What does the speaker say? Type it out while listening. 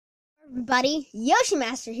Everybody, Yoshi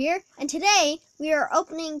Master here, and today we are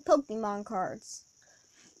opening Pokemon cards.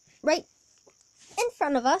 Right in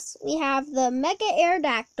front of us, we have the Mega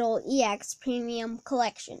Aerodactyl EX Premium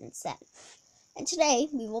Collection set. And today,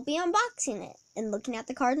 we will be unboxing it and looking at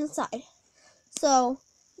the cards inside. So,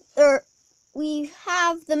 we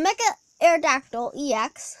have the Mega Aerodactyl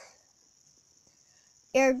EX,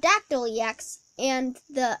 and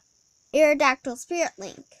the Aerodactyl Spirit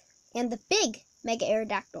Link, and the big Mega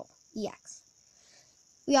Aerodactyl EX.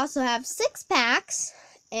 We also have 6 packs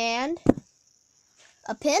and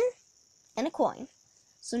a pin and a coin.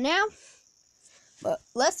 So now,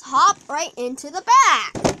 let's hop right into the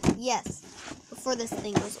bag. Yes, before this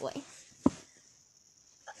thing goes away.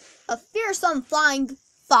 A fearsome flying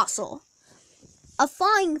fossil. A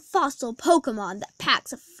flying fossil Pokemon that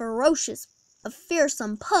packs a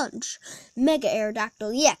fearsome punch. Mega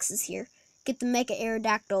Aerodactyl EX is here. Get the Mega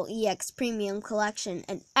Aerodactyl EX Premium Collection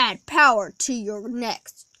and add power to your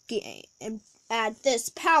next game. And add this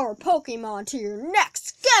power Pokemon to your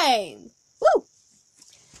next game. Woo!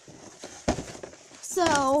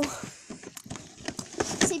 So,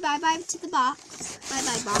 say bye-bye to the box.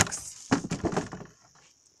 Bye-bye, box.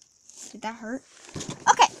 Did that hurt?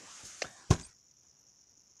 Okay. ...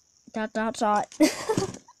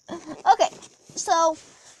 Okay, so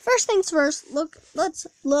first things first, let's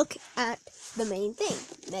look at the main thing,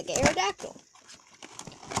 Mega Aerodactyl.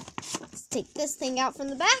 Let's take this thing out from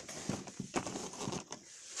the back,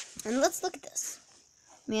 and let's look at this.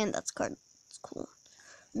 Man, that's cool.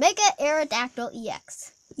 Mega Aerodactyl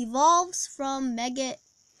EX evolves from Aerodactyl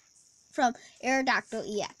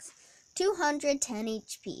EX. 210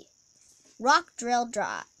 HP. Rock Drill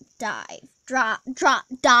Dive.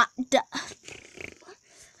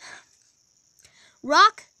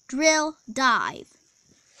 Rock Drill Dive.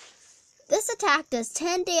 This attack does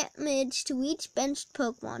 10 damage to each benched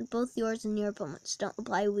Pokemon, both yours and your opponent's. Don't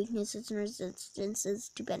apply weaknesses and resistances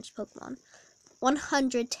to benched Pokemon.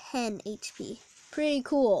 110 HP. Pretty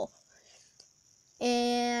cool.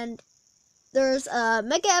 And there's a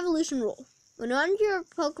Mega Evolution rule. When one of your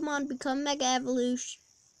Pokemon become Mega Evolution,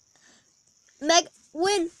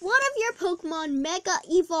 when one of your Pokemon Mega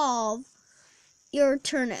Evolve, your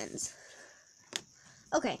turn ends.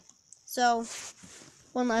 Okay, so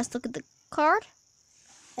one last look at the card,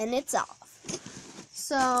 and it's off.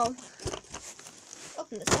 So,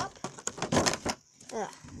 open this up.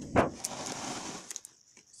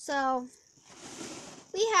 So,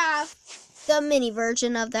 we have the mini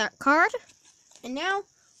version of that card, and now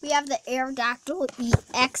we have the Aerodactyl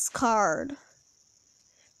EX card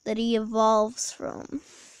that he evolves from.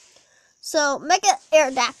 So, Mega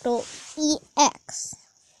Aerodactyl EX.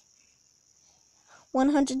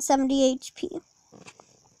 170 HP.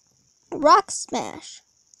 Rock Smash.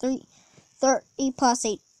 30 plus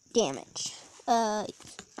 8 damage. Never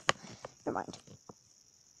mind.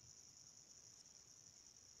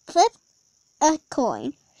 Flip a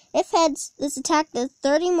coin. If heads, this attack does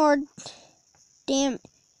 30 more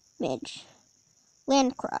damage.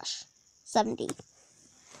 Land Crush. 70.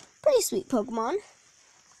 Pretty sweet Pokemon.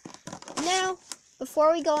 Now,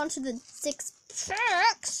 before we go on to the 6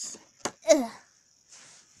 packs,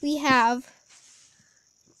 we have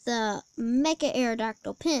the Mega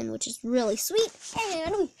Aerodactyl pin, which is really sweet,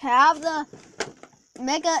 and we have the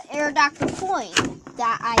Mega Aerodactyl coin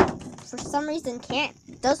that for some reason,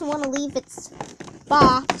 doesn't want to leave its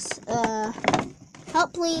box.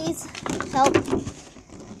 Help, please. Help.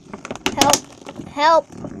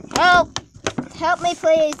 Help me,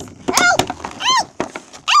 please. Help!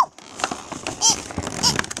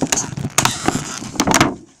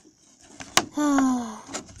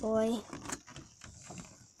 Boy.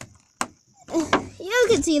 You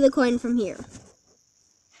can see the coin from here.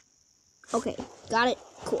 Okay, got it.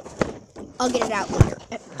 Cool. I'll get it out later.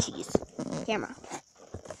 Jeez. Camera.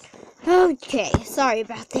 Okay, sorry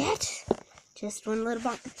about that. Just one little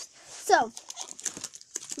bump. So,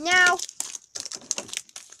 now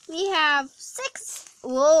we have 6.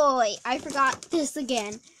 Whoa, I forgot this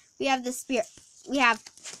again. We have the spirit. We have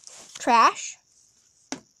trash.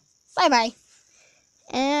 Bye-bye.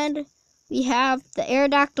 And we have the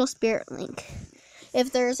Aerodactyl Spirit Link.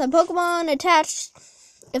 If there's a Pokemon attached,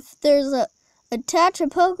 attach a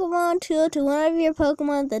Pokemon to one of your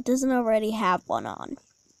Pokemon that doesn't already have one on.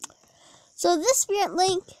 So this Spirit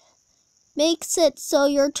Link makes it so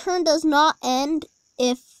your turn does not end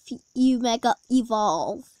if you Mega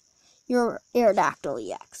Evolve your Aerodactyl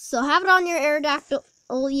EX. So have it on your Aerodactyl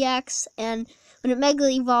EX, and when it Mega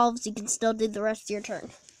Evolves, you can still do the rest of your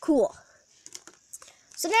turn. Cool.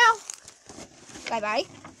 So now, bye-bye,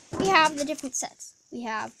 we have the different sets. We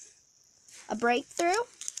have a Breakthrough,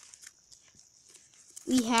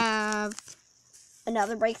 We have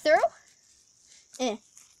another breakthrough. We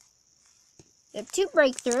have 2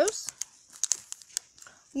 breakthroughs.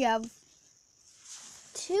 We have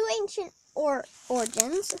 2 ancient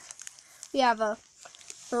origins. We have a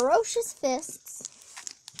ferocious fists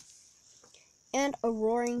and a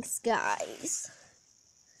roaring skies.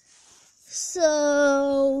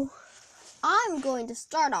 So I'm going to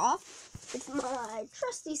start off with my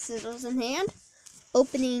trusty scissors in hand,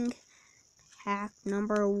 opening pack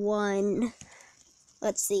number 1.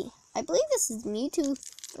 Let's see. I believe this is Mewtwo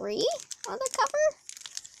 3 on the cover.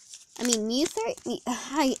 I mean, Mew 3.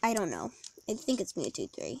 I don't know. I think it's Mewtwo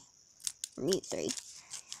 3 or Mew 3.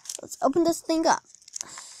 Let's open this thing up.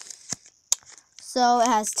 So it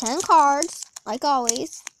has 10 cards, like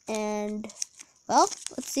always, and well,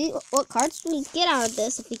 let's see what cards we get out of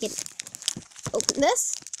this if we can open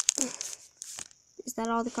this. Is that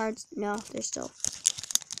all the cards? No, there's still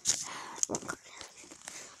 1 card.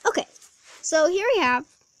 Okay, so here we have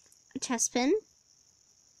a chest pin,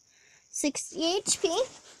 60 HP,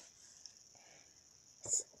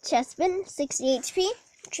 chest pin, 60 HP,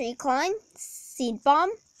 tree climb, seed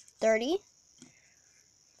bomb, 30.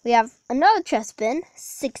 We have another chest pin,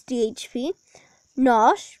 60 HP,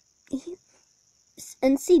 Nosh,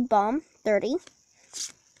 and seed bomb, 30.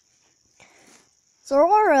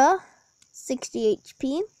 Zorora, 60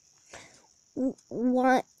 HP,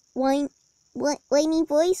 Whiny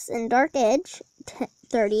Voice and Dark Edge,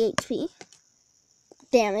 30 HP.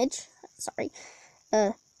 Damage, sorry.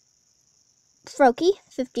 Froakie,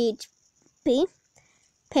 50 HP.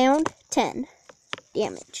 Pound, 10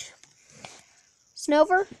 damage.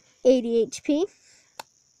 Snover, 80 HP.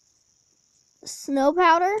 Snow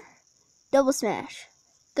Powder, double smash,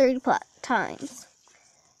 30 times.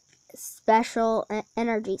 Special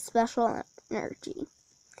energy.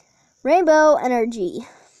 Rainbow energy.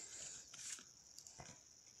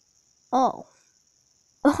 Oh,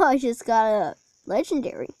 I just got a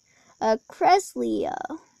legendary. A Cresselia,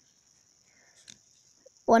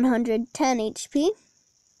 110 HP.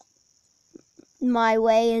 My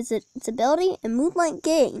Way is its ability, and Moonlight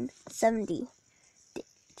Gain, 70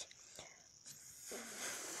 damage.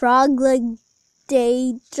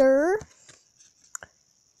 Frogledator,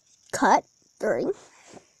 cut, 30.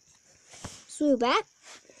 Swoobat,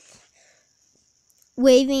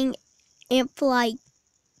 Waving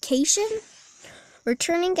Amplification,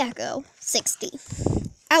 Returning Gecko, 60.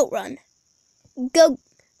 Outrun, Go,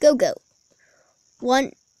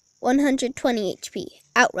 120 HP.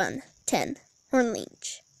 Outrun, 10.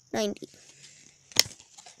 Hornleech, 90.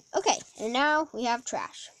 Okay, and now we have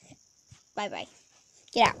trash. Bye-bye.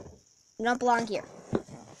 Get out. You don't belong here.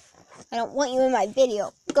 I don't want you in my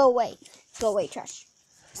video. Go away. Go away, trash.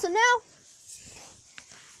 So now,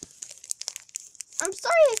 I'm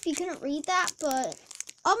sorry if you couldn't read that, but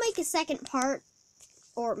I'll make a second part,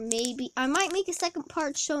 or maybe I might make a second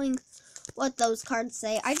part showing what those cards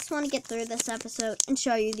say. I just want to get through this episode and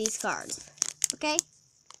show you these cards. Okay?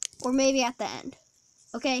 Or maybe at the end.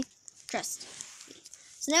 Okay? Trust me.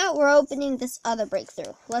 So now we're opening this other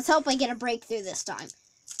breakthrough. Let's hope I get a breakthrough this time.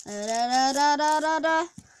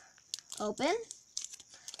 Open.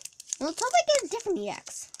 Let's hope I get a different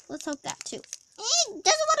EX. Let's hope that too. It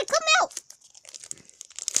doesn't want to come out.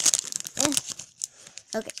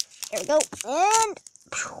 Okay, here we go. And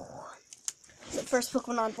the first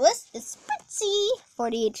Pokemon on the list is Spritzee,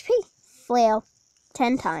 40 HP. Flail,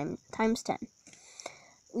 10 times 10.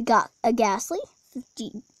 We got a Ghastly,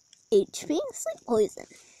 50 HP, Sleep Poison.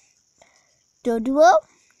 Doduo,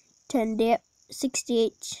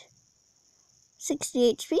 60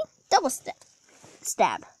 HP, Double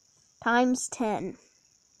Stab, times 10.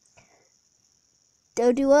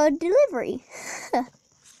 Doduo Delivery.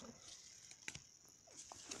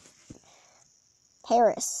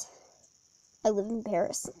 Paris. I live in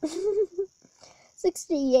Paris.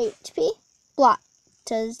 68 HP, Block,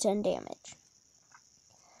 does 10 damage.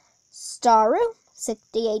 Staru,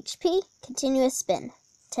 60 HP, Continuous Spin,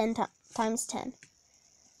 10 times 10.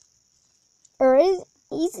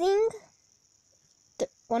 Easing,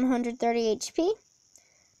 130 HP.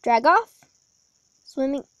 Dragoff,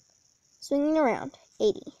 swinging around,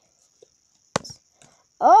 80.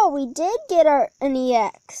 Oh, we did get an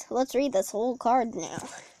EX. Let's read this whole card now.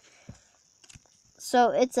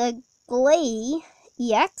 So it's a Glay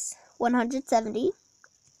EX, 170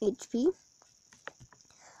 HP.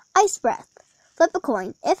 Ice Breath. Flip a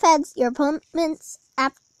coin. If heads, your opponent's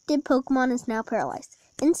active Pokemon is now paralyzed.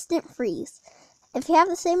 Instant freeze. If you have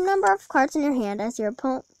the same number of cards in your hand as your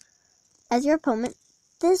opponent,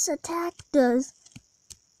 this attack does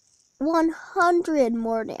 100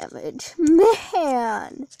 more damage.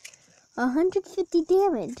 Man! 150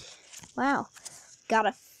 damage. Wow. Got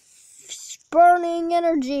a burning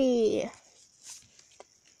energy.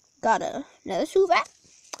 Got another Subat.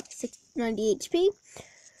 690 HP.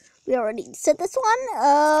 We already said this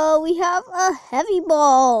one. We have a heavy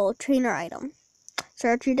ball trainer item.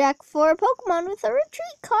 Search your deck for a Pokemon with a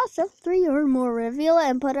retreat cost of 3 or more. Reveal it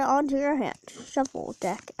and put it onto your hand. Shuffle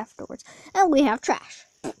deck afterwards. And we have trash.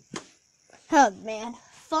 Oh man,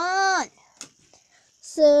 fun.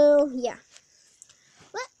 So yeah,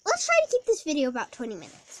 let's try to keep this video about 20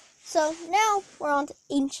 minutes. So now we're on to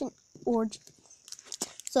Ancient Origins.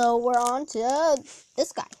 So we're on to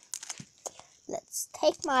this guy. Let's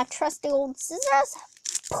take my trusty old scissors,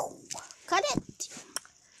 cut it,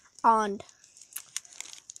 and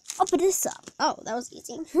open this up. Oh, that was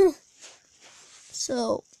easy.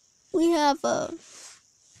 So we have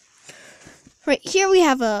right here we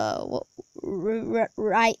have a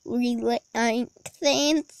right length.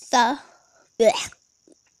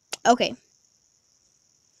 Okay.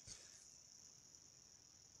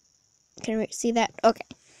 Can we see that? Okay.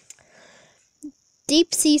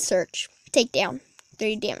 Deep Sea Search. Take down.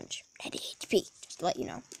 30 damage. 90 HP. Just to let you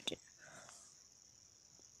know.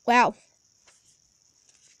 Wow.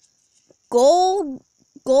 Gold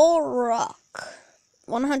Rock.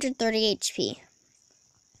 130 HP.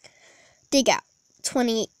 Dig Out.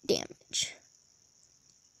 28 damage.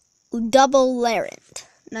 Double Larent.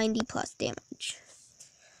 90 plus damage.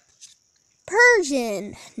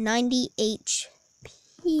 Persian. 90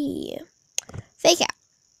 HP. Fake Out.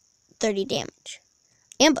 30 damage.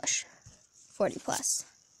 Ambush. 40 plus.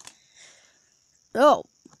 Oh.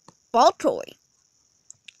 Baltoy.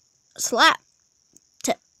 Slap.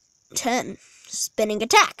 10. Spinning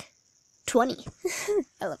Attack. 20.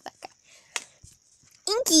 I love that guy.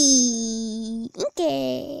 Inky.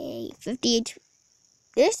 50 HP.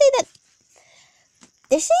 Did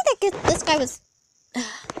they say that this guy was...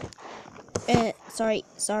 sorry.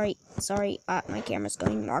 My camera's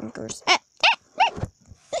going bonkers.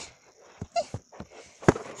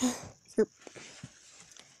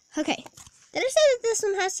 Okay. Did I say that this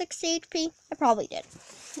one has 60 HP? I probably did.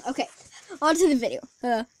 Okay. On to the video.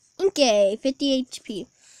 Inkay, 50 HP.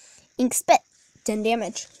 Ink Spit, 10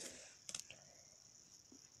 damage.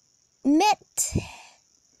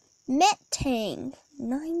 Metang,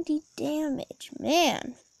 90 damage.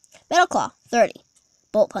 Man. Metal Claw, 30.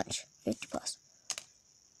 Bolt Punch, 50 plus.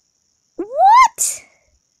 What?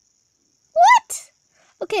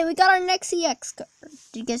 Okay, we got our next EX card.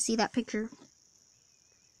 Did you guys see that picture?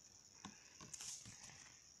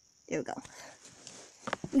 There we go.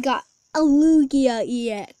 We got a Lugia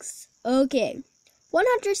EX. Okay.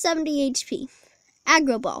 170 HP.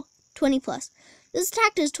 Aggro Ball. 20 plus. This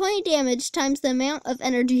attack does 20 damage times the amount of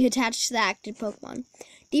energy attached to the active Pokemon.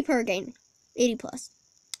 Deep Hurricane. 80 plus.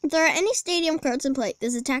 If there are any stadium cards in play,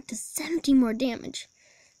 this attack does 70 more damage.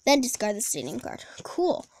 Then discard the stadium card.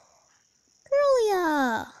 Cool.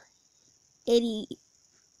 Kirlia. 80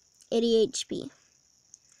 HP.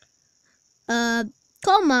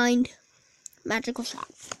 Calm Mind. Magical Shot.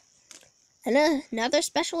 And another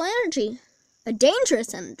special energy. A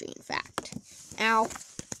dangerous energy, in fact. Ow.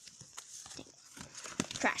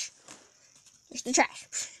 Trash. There's the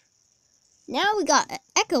trash. Now we got an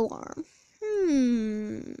Echo Arm.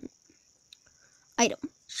 Item.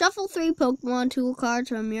 Shuffle 3 Pokemon tool cards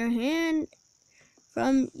from your hand,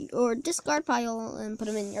 from your discard pile, and put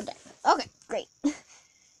them in your deck. Okay, great.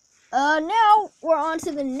 Now we're on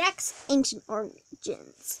to the next Ancient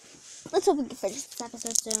Origins. Let's hope we can finish this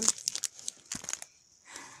episode soon.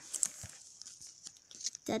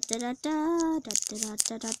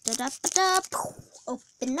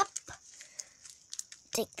 Open up.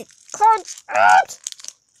 Take the cards out.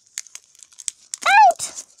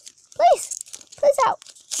 Please out.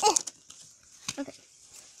 Okay.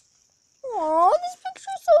 Oh, this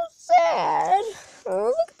picture's so sad. Oh,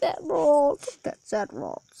 look at that roll. Look at that sad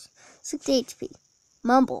roll. 60 HP.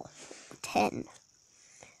 Mumble. 10.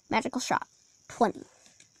 Magical Shot. 20.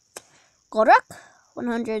 Golduck.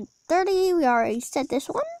 130. We already said this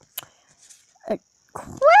one. A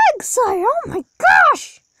Quagsire. Oh my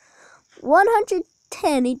gosh.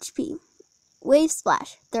 110 HP. Wave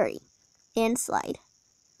Splash. 30. And Slide.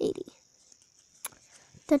 80.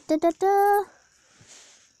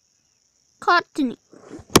 Cottony.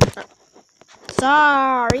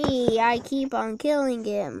 Sorry, I keep on killing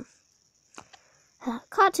him.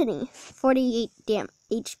 Cottony, 48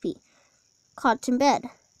 HP. Cotton Bed,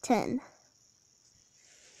 10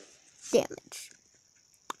 damage.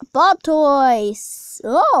 Baltoy.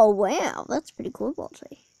 Oh, wow, that's pretty cool,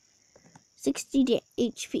 Baltoy. 60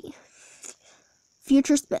 HP.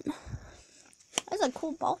 Future Spin. That's a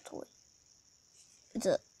cool Baltoy. It's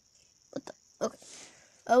a, what the, okay.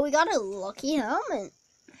 Oh, we got a lucky helmet.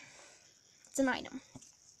 It's an item.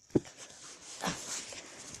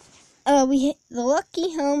 We hit the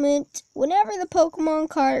lucky helmet whenever the Pokemon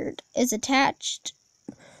card is attached.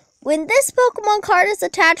 When this Pokemon card is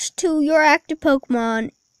attached to your active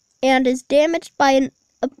Pokemon and is damaged by an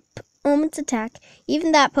opponent's attack,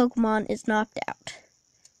 even that Pokemon is knocked out.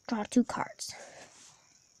 Draw 2 cards.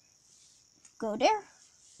 Go there.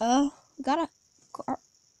 We got a card.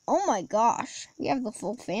 Oh my gosh. We have the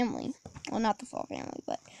full family. Well, not the full family,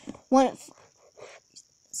 but one.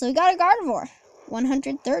 So we got a Gardevoir.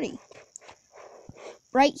 130.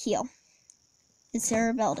 Bright Heal. Is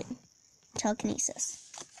Cerebellum. Telekinesis.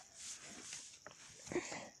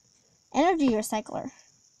 Energy Recycler.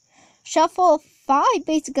 Shuffle 5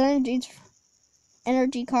 basic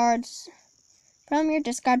energy cards from your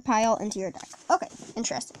discard pile into your deck. Okay,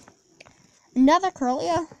 interesting. Another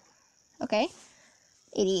Curlia. Okay.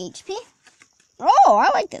 80 HP. Oh, I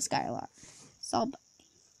like this guy a lot. Salbai.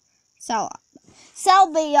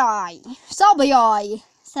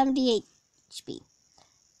 78 HP.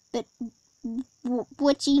 But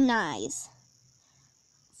witchy Knives.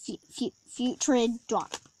 Futrid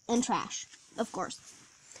Drop. And Trash, of course.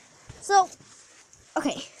 So,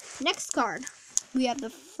 okay, next card. We have the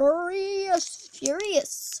Furious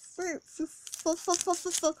Ferrari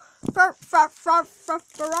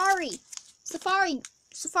Safari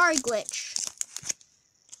Glitch.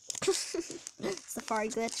 Safari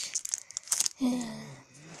Glitch.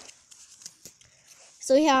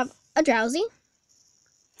 So we have a Drowsy,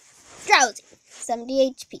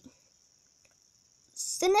 70 HP.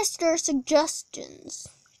 Sinister Suggestions,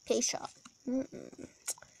 Pay Shot,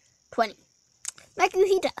 20.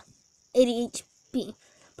 Makuhita, 80 HP.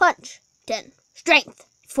 Punch, 10. Strength,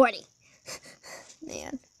 40.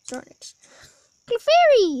 Man, Zornix.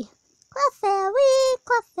 Clefairy,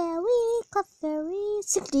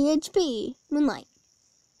 60 HP. Moonlight,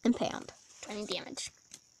 and Pound, 20 damage.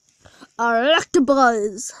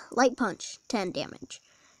 Electabuzz, Light Punch, 10 damage.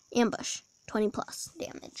 Ambush, 20 plus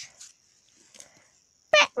damage.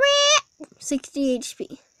 60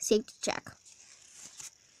 HP. Safety check.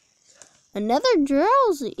 Another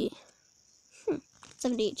Drowsy.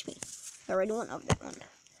 70 HP. I already went over that one.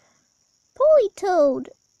 Politoed.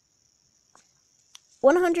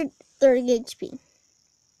 130 HP.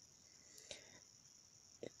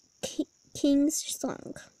 King's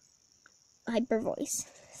Song. Hyper Voice.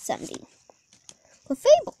 70.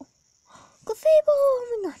 Clefable.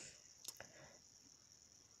 Oh my god.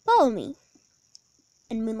 Follow Me.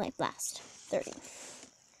 And Moonlight Blast, 30.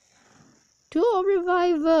 Tool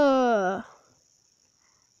Reviver.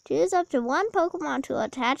 Choose up to 1 Pokemon to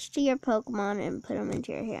attach to your Pokemon and put them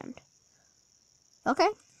into your hand. Okay,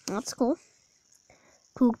 that's cool.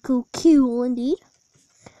 Cool indeed.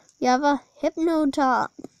 You have a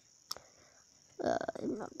Hypnotop.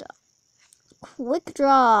 Quick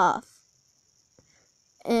Draw.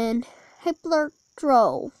 And Hypler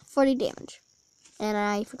Throw, 40 damage. And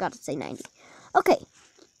I forgot to say 90. Okay.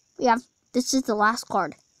 This is the last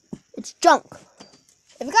card. It's Junk.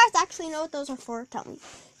 If you guys actually know what those are for, tell me.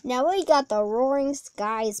 Now we got the Roaring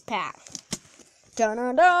Skies pack.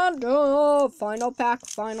 Dun-dun-dun-dun. Final pack.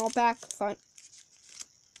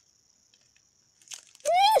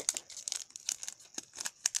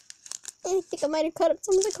 I think I might have cut up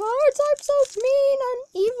some of the cards. I'm so mean and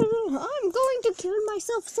evil. I'm going to kill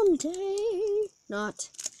myself someday. Not.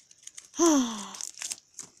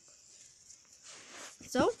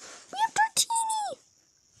 So, we have Dartini!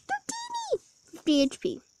 50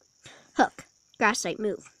 HP. Hook. Grass type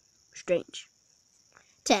move. Strange.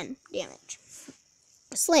 10 damage.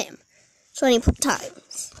 Slam. 20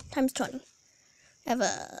 times. Times 20. I have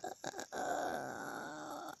a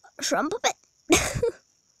Shrimp Puppet.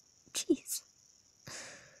 Jeez.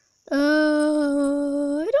 I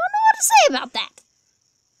don't know what to say about that.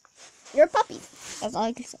 You're a puppy. That's all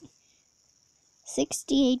I can say.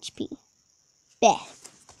 60 HP. Bah.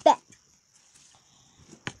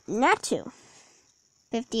 Natu.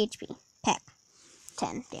 50 HP. Peck.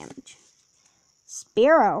 10 damage.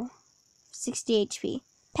 Spearow. 60 HP.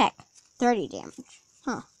 Peck. 30 damage.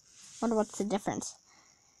 Huh. Wonder what's the difference.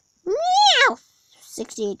 Meow.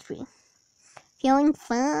 60 HP. Feeling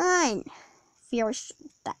fine. Fierce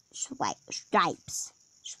Swipes.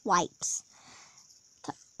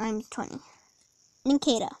 Times 20.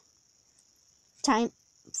 Ninkata. Time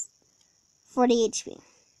 40 HP.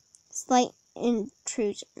 Slight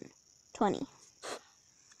Intrusion. 20.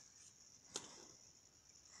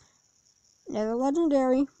 Another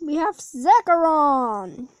legendary. We have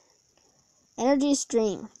Zekrom. Energy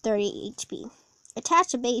Stream. 30 HP.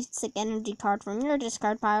 Attach a basic energy card from your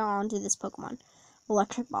discard pile onto this Pokemon.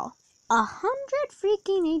 Electric Ball. 100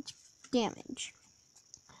 freaking H damage.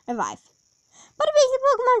 Revive. Put a basic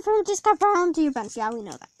Pokemon from your discard pile onto your bench. Yeah, we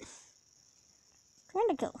know that.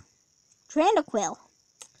 Trandaquil.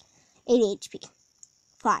 8 HP.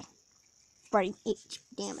 Fly. 40 HP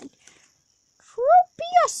damage.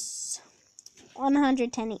 Tropius.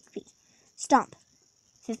 110 HP. Stomp.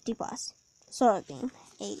 50 plus. Solar Beam.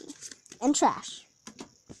 80. And Trash.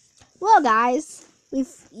 Well, guys,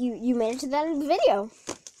 you made it to the end of the video.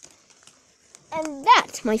 And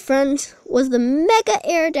that, my friends, was the Mega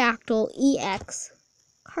Aerodactyl EX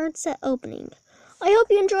card set opening. I hope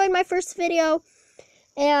you enjoyed my first video.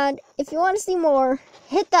 And if you want to see more,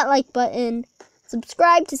 hit that like button.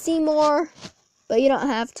 Subscribe to see more. But you don't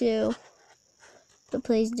have to. But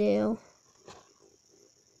please do.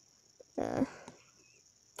 And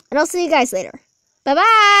I'll see you guys later.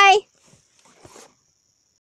 Bye-bye!